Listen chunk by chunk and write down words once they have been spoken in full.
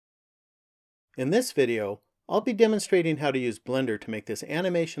In this video, I'll be demonstrating how to use Blender to make this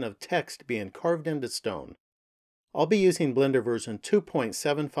animation of text being carved into stone. I'll be using Blender version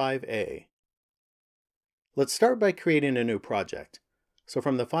 2.75a. Let's start by creating a new project. So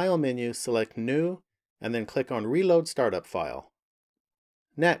from the File menu, select New, and then click on Reload Startup File.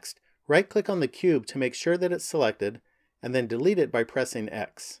 Next, right-click on the cube to make sure that it's selected, and then delete it by pressing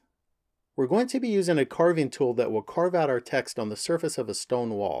X. We're going to be using a carving tool that will carve out our text on the surface of a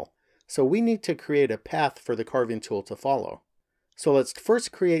stone wall. So we need to create a path for the carving tool to follow. So let's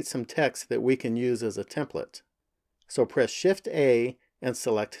first create some text that we can use as a template. So press Shift A and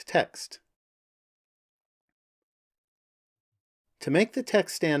select Text. To make the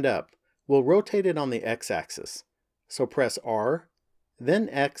text stand up, we'll rotate it on the X-axis. So press R, then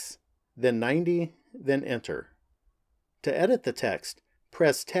X, then 90, then Enter. To edit the text,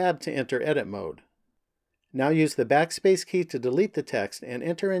 press Tab to enter edit mode. Now use the backspace key to delete the text and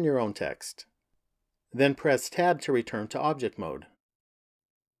enter in your own text. Then press Tab to return to object mode.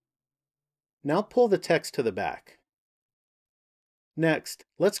 Now pull the text to the back. Next,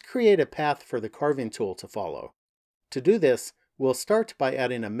 let's create a path for the carving tool to follow. To do this, we'll start by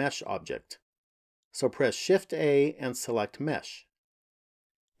adding a mesh object. So press Shift A and select Mesh.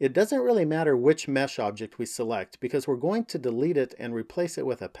 It doesn't really matter which mesh object we select because we're going to delete it and replace it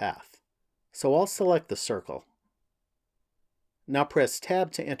with a path. So I'll select the circle. Now press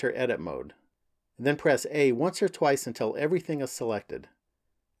Tab to enter edit mode. Then press A once or twice until everything is selected.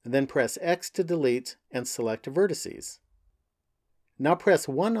 Then press X to delete and select vertices. Now press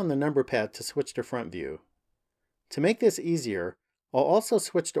 1 on the number pad to switch to front view. To make this easier, I'll also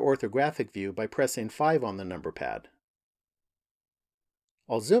switch to orthographic view by pressing 5 on the number pad.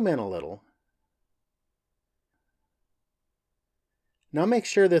 I'll zoom in a little. Now make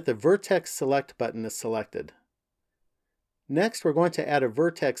sure that the Vertex Select button is selected. Next, we're going to add a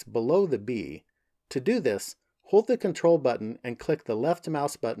vertex below the B. To do this, hold the Control button and click the left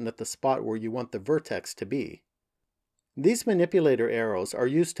mouse button at the spot where you want the vertex to be. These manipulator arrows are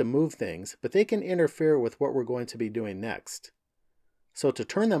used to move things, but they can interfere with what we're going to be doing next. So to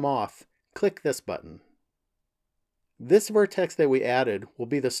turn them off, click this button. This vertex that we added will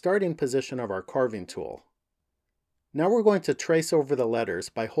be the starting position of our carving tool. Now we're going to trace over the letters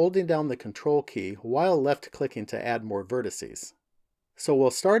by holding down the Control key while left-clicking to add more vertices. So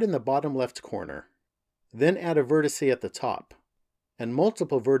we'll start in the bottom left corner, then add a vertice at the top, and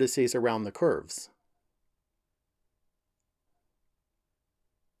multiple vertices around the curves.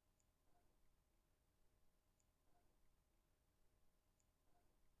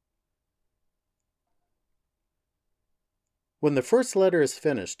 When the first letter is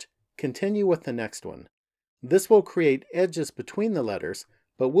finished, continue with the next one. This will create edges between the letters,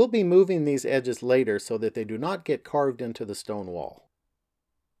 but we'll be moving these edges later so that they do not get carved into the stone wall.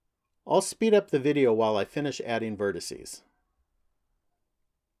 I'll speed up the video while I finish adding vertices.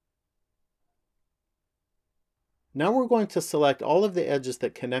 Now we're going to select all of the edges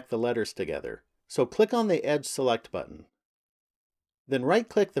that connect the letters together, so click on the Edge Select button. Then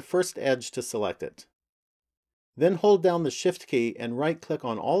right-click the first edge to select it. Then hold down the Shift key and right-click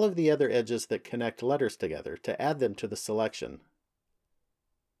on all of the other edges that connect letters together to add them to the selection.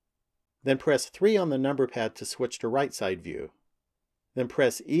 Then press 3 on the number pad to switch to right side view. Then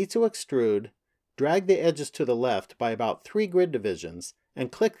press E to extrude, drag the edges to the left by about 3 grid divisions,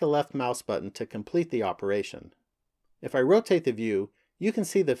 and click the left mouse button to complete the operation. If I rotate the view, you can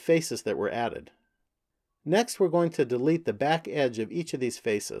see the faces that were added. Next, we're going to delete the back edge of each of these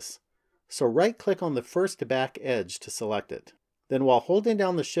faces. So right-click on the first back edge to select it. Then while holding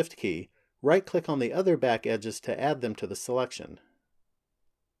down the Shift key, right-click on the other back edges to add them to the selection.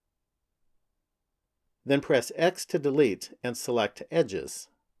 Then press X to delete and select Edges.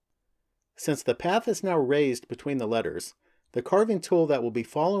 Since the path is now raised between the letters, the carving tool that will be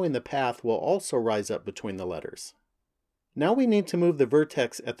following the path will also rise up between the letters. Now we need to move the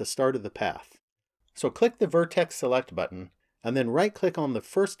vertex at the start of the path. So click the Vertex Select button, and then right-click on the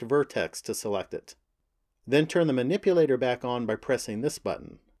first vertex to select it. Then turn the manipulator back on by pressing this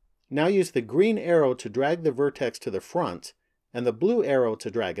button. Now use the green arrow to drag the vertex to the front, and the blue arrow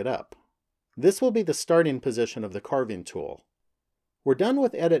to drag it up. This will be the starting position of the carving tool. We're done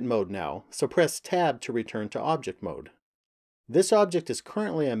with edit mode now, so press Tab to return to object mode. This object is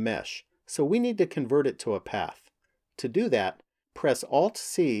currently a mesh, so we need to convert it to a path. To do that, press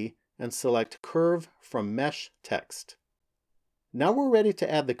Alt-C and select Curve from Mesh Text. Now we're ready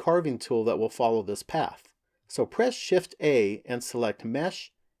to add the carving tool that will follow this path. So press Shift A and select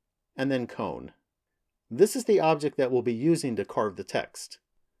Mesh and then Cone. This is the object that we'll be using to carve the text.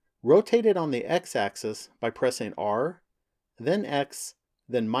 Rotate it on the X-axis by pressing R, then X,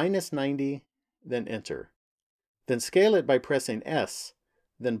 then -90, then enter. Then scale it by pressing S,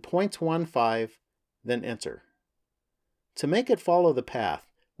 then 0.15, then enter. To make it follow the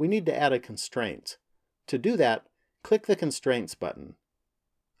path, we need to add a constraint. To do that, click the Constraints button.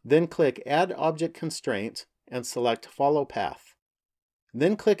 Then click Add Object Constraint and select Follow Path.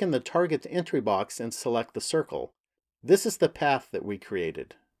 Then click in the Target entry box and select the circle. This is the path that we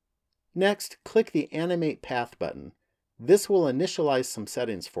created. Next, click the Animate Path button. This will initialize some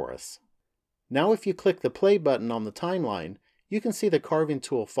settings for us. Now if you click the play button on the timeline, you can see the carving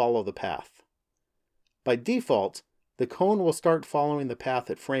tool follow the path. By default, the cone will start following the path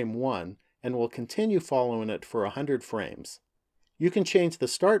at frame 1 and will continue following it for 100 frames. You can change the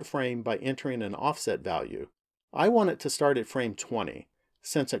start frame by entering an offset value. I want it to start at frame 20.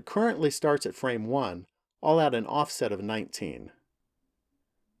 Since it currently starts at frame 1, I'll add an offset of 19.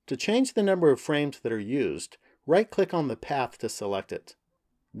 To change the number of frames that are used, right-click on the path to select it.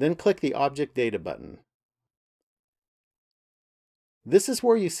 Then click the Object Data button. This is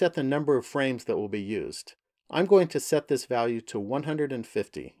where you set the number of frames that will be used. I'm going to set this value to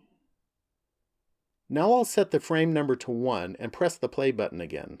 150. Now I'll set the frame number to 1 and press the play button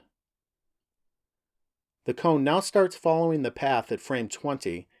again. The cone now starts following the path at frame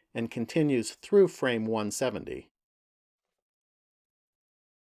 20 and continues through frame 170.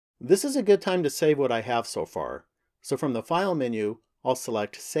 This is a good time to save what I have so far. So from the File menu, I'll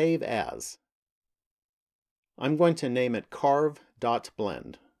select Save As. I'm going to name it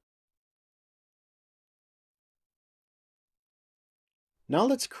carve.blend. Now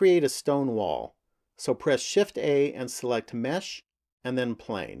let's create a stone wall. So press Shift-A and select Mesh and then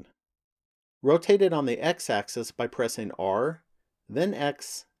Plane. Rotate it on the X-axis by pressing R, then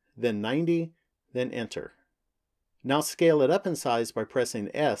X, then 90, then Enter. Now scale it up in size by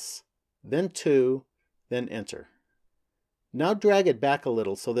pressing S, then 2, then Enter. Now drag it back a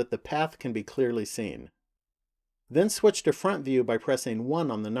little so that the path can be clearly seen. Then switch to front view by pressing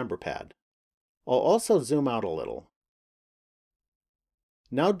 1 on the number pad. I'll also zoom out a little.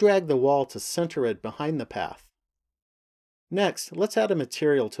 Now drag the wall to center it behind the path. Next, let's add a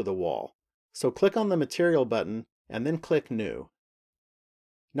material to the wall. So click on the Material button and then click New.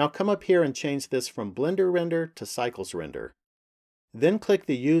 Now come up here and change this from Blender Render to Cycles Render. Then click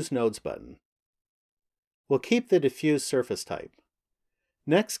the Use Nodes button. We'll keep the diffuse surface type.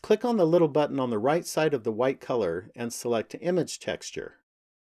 Next, click on the little button on the right side of the white color and select Image Texture.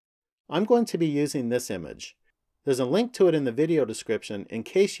 I'm going to be using this image. There's a link to it in the video description in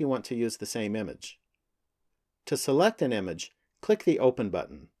case you want to use the same image. To select an image, click the Open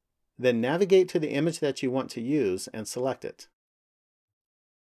button. Then navigate to the image that you want to use and select it.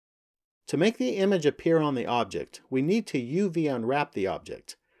 To make the image appear on the object, we need to UV unwrap the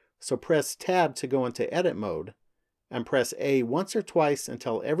object. So press Tab to go into Edit mode, and press A once or twice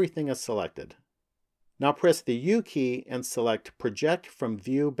until everything is selected. Now press the U key and select Project from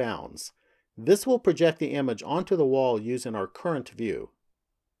View Bounds. This will project the image onto the wall using our current view.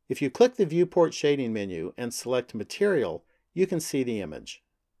 If you click the Viewport shading menu and select Material, you can see the image.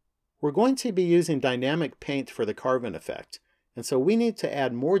 We're going to be using dynamic paint for the carving effect, and so we need to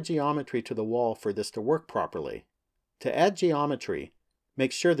add more geometry to the wall for this to work properly. To add geometry,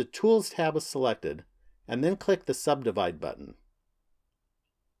 make sure the Tools tab is selected, and then click the Subdivide button.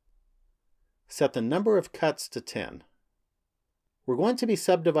 Set the number of cuts to 10. We're going to be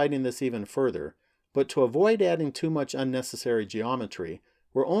subdividing this even further, but to avoid adding too much unnecessary geometry,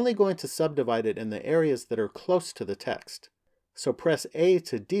 we're only going to subdivide it in the areas that are close to the text. So press A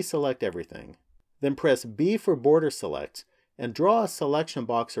to deselect everything. Then press B for Border Select and draw a selection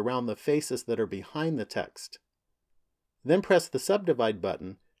box around the faces that are behind the text. Then press the Subdivide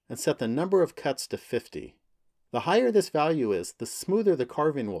button and set the number of cuts to 50. The higher this value is, the smoother the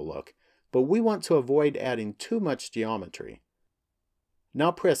carving will look, but we want to avoid adding too much geometry.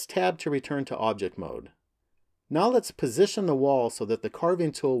 Now press Tab to return to object mode. Now let's position the wall so that the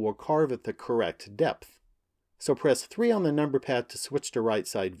carving tool will carve at the correct depth. So press 3 on the number pad to switch to right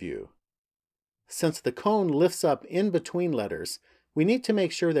side view. Since the cone lifts up in between letters, we need to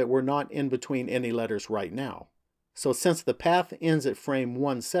make sure that we're not in between any letters right now. So since the path ends at frame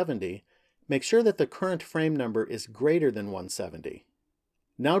 170, make sure that the current frame number is greater than 170.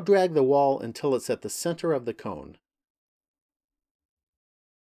 Now drag the wall until it's at the center of the cone.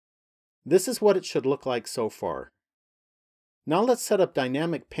 This is what it should look like so far. Now let's set up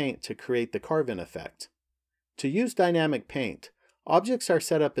dynamic paint to create the carve-in effect. To use dynamic paint, objects are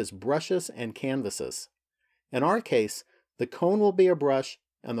set up as brushes and canvases. In our case, the cone will be a brush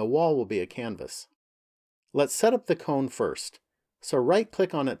and the wall will be a canvas. Let's set up the cone first, so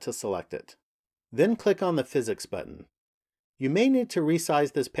right-click on it to select it. Then click on the Physics button. You may need to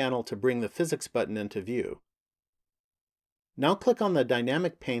resize this panel to bring the physics button into view. Now click on the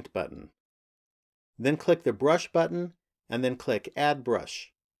Dynamic Paint button. Then click the Brush button, and then click Add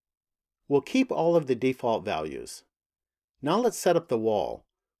Brush. We'll keep all of the default values. Now let's set up the wall.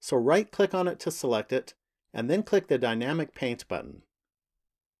 So right-click on it to select it, and then click the Dynamic Paint button.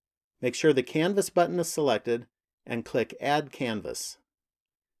 Make sure the Canvas button is selected, and click Add Canvas.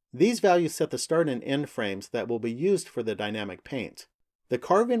 These values set the start and end frames that will be used for the dynamic paint. The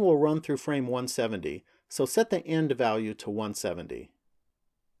carving will run through frame 170, so set the end value to 170.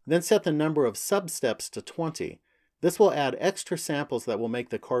 Then set the number of sub-steps to 20. This will add extra samples that will make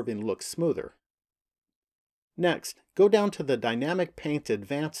the carving look smoother. Next, go down to the Dynamic Paint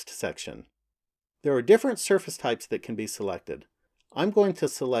Advanced section. There are different surface types that can be selected. I'm going to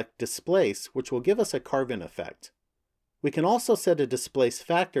select Displace, which will give us a carving effect. We can also set a displace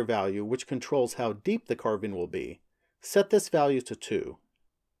factor value which controls how deep the carving will be. Set this value to 2.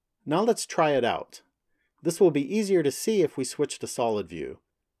 Now let's try it out. This will be easier to see if we switch to solid view.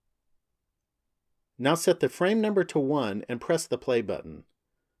 Now set the frame number to 1 and press the play button.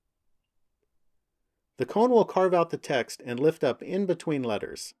 The cone will carve out the text and lift up in between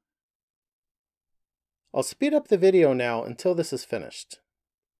letters. I'll speed up the video now until this is finished.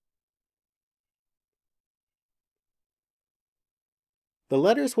 The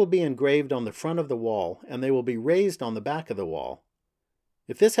letters will be engraved on the front of the wall, and they will be raised on the back of the wall.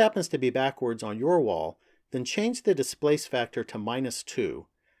 If this happens to be backwards on your wall, then change the displace factor to -2.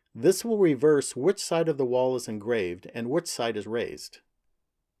 This will reverse which side of the wall is engraved and which side is raised.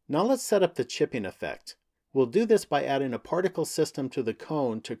 Now let's set up the chipping effect. We'll do this by adding a particle system to the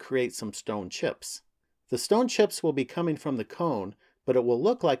cone to create some stone chips. The stone chips will be coming from the cone, but it will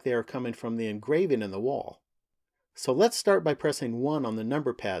look like they are coming from the engraving in the wall. So let's start by pressing 1 on the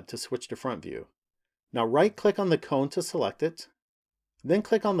number pad to switch to front view. Now right-click on the cone to select it, then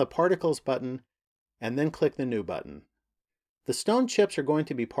click on the Particles button, and then click the New button. The stone chips are going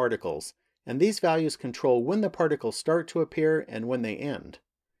to be particles, and these values control when the particles start to appear and when they end.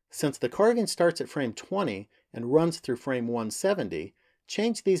 Since the carving starts at frame 20 and runs through frame 170,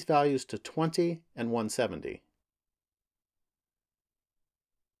 change these values to 20 and 170.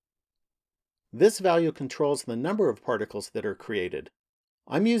 This value controls the number of particles that are created.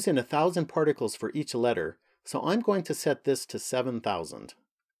 I'm using 1,000 particles for each letter, so I'm going to set this to 7,000.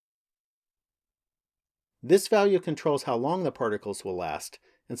 This value controls how long the particles will last,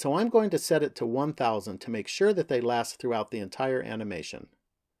 and so I'm going to set it to 1,000 to make sure that they last throughout the entire animation.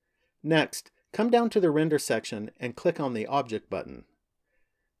 Next, come down to the Render section and click on the Object button.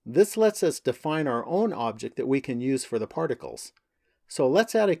 This lets us define our own object that we can use for the particles. So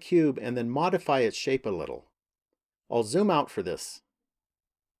let's add a cube and then modify its shape a little. I'll zoom out for this.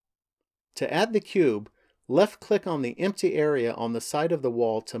 To add the cube, left-click on the empty area on the side of the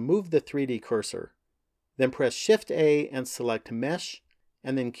wall to move the 3D cursor. Then press Shift-A and select Mesh,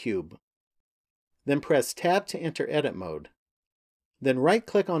 and then Cube. Then press Tab to enter Edit mode. Then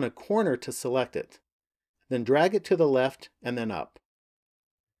right-click on a corner to select it. Then drag it to the left and then up.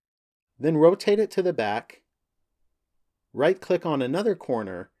 Then rotate it to the back. Right-click on another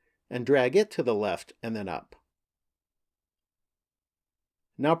corner and drag it to the left and then up.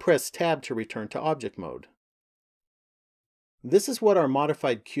 Now press Tab to return to object mode. This is what our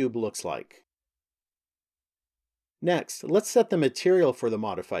modified cube looks like. Next, let's set the material for the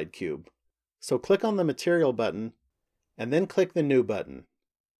modified cube. So click on the Material button and then click the New button.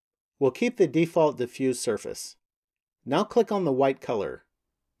 We'll keep the default diffuse surface. Now click on the white color.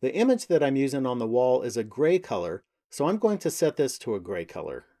 The image that I'm using on the wall is a gray color, so I'm going to set this to a gray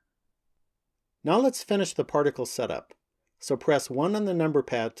color. Now let's finish the particle setup. So press 1 on the number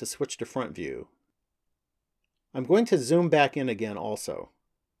pad to switch to front view. I'm going to zoom back in again also.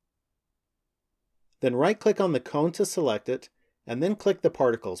 Then right-click on the cone to select it, and then click the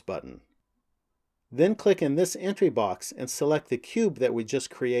Particles button. Then click in this entry box and select the cube that we just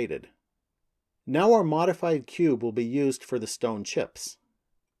created. Now our modified cube will be used for the stone chips.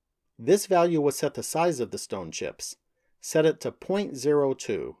 This value will set the size of the stone chips. Set it to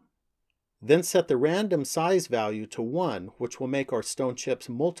 0.02. Then set the random size value to 1, which will make our stone chips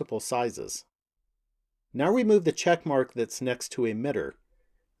multiple sizes. Now remove the check mark that's next to Emitter.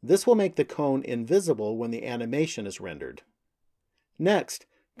 This will make the cone invisible when the animation is rendered. Next,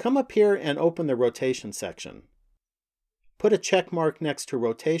 come up here and open the Rotation section. Put a check mark next to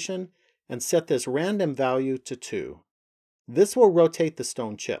Rotation and set this random value to 2. This will rotate the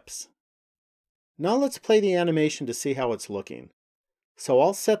stone chips. Now let's play the animation to see how it's looking. So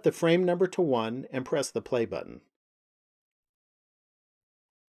I'll set the frame number to 1 and press the play button.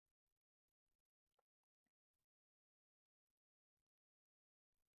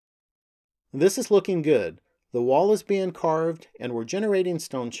 This is looking good. The wall is being carved and we're generating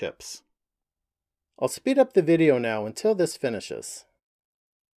stone chips. I'll speed up the video now until this finishes.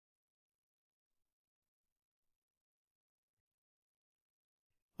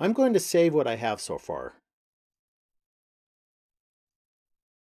 I'm going to save what I have so far.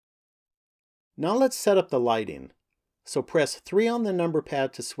 Now let's set up the lighting. So press 3 on the number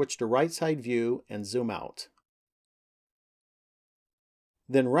pad to switch to right side view and zoom out.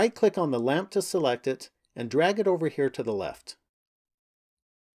 Then right-click on the lamp to select it and drag it over here to the left.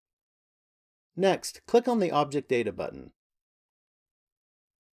 Next, click on the Object Data button.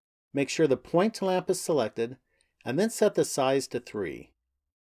 Make sure the point lamp is selected and then set the size to 3.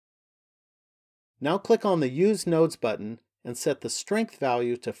 Now click on the Use Nodes button and set the strength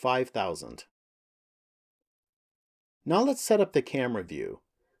value to 5000. Now let's set up the camera view.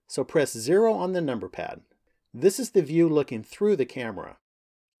 So press 0 on the number pad. This is the view looking through the camera.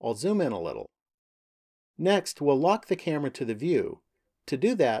 I'll zoom in a little. Next, we'll lock the camera to the view. To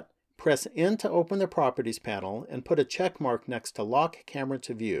do that, press N to open the Properties panel and put a check mark next to Lock Camera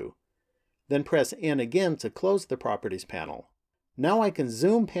to View. Then press N again to close the Properties panel. Now I can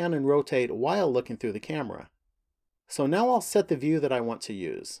zoom, pan, and rotate while looking through the camera. So now I'll set the view that I want to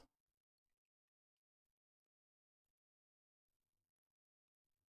use.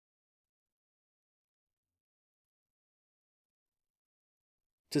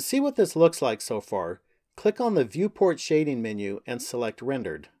 To see what this looks like so far, click on the Viewport Shading menu and select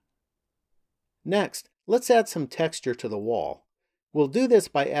Rendered. Next, let's add some texture to the wall. We'll do this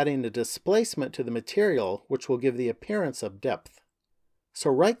by adding a displacement to the material, which will give the appearance of depth. So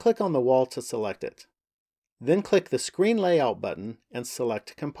right-click on the wall to select it. Then click the Screen Layout button and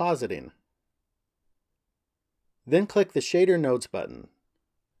select Compositing. Then click the Shader Nodes button.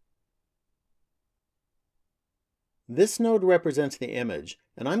 This node represents the image,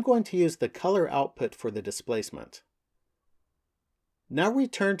 and I'm going to use the color output for the displacement. Now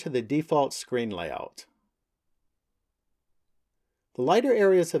return to the default screen layout. The lighter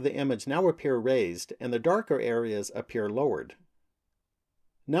areas of the image now appear raised, and the darker areas appear lowered.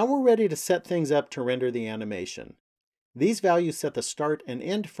 Now we're ready to set things up to render the animation. These values set the start and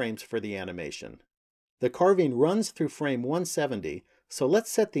end frames for the animation. The carving runs through frame 170, so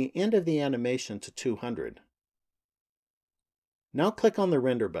let's set the end of the animation to 200. Now click on the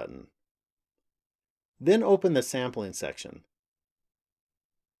Render button. Then open the Sampling section.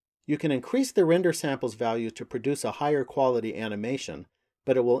 You can increase the render samples value to produce a higher quality animation,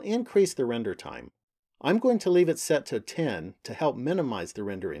 but it will increase the render time. I'm going to leave it set to 10 to help minimize the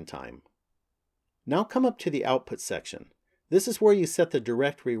rendering time. Now come up to the Output section. This is where you set the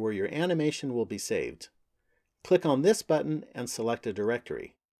directory where your animation will be saved. Click on this button and select a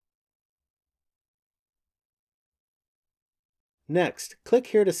directory. Next, click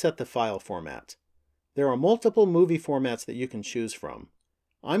here to set the file format. There are multiple movie formats that you can choose from.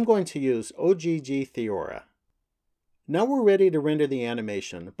 I'm going to use OGG Theora. Now we're ready to render the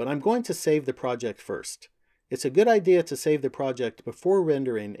animation, but I'm going to save the project first. It's a good idea to save the project before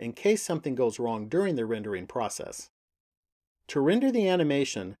rendering in case something goes wrong during the rendering process. To render the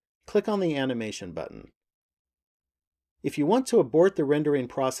animation, click on the Animation button. If you want to abort the rendering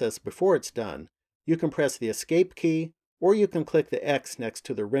process before it's done, you can press the Escape key, or you can click the X next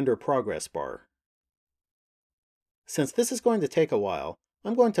to the Render Progress bar. Since this is going to take a while,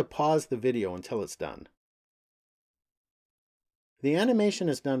 I'm going to pause the video until it's done. The animation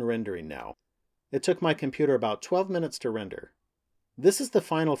is done rendering now. It took my computer about 12 minutes to render. This is the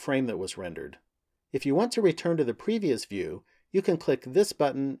final frame that was rendered. If you want to return to the previous view, you can click this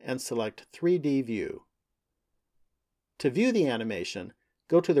button and select 3D View. To view the animation,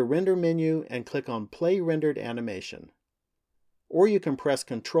 go to the Render menu and click on Play Rendered Animation. Or you can press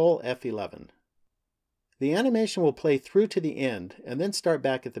Ctrl F11. The animation will play through to the end and then start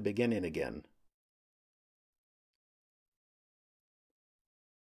back at the beginning again.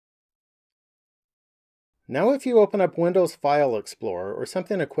 Now if you open up Windows File Explorer or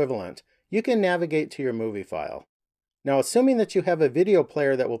something equivalent, you can navigate to your movie file. Now assuming that you have a video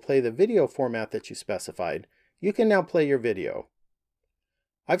player that will play the video format that you specified, you can now play your video.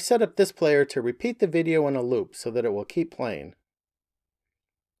 I've set up this player to repeat the video in a loop so that it will keep playing.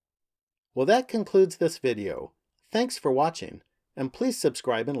 Well, that concludes this video. Thanks for watching, and please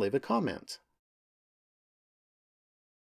subscribe and leave a comment.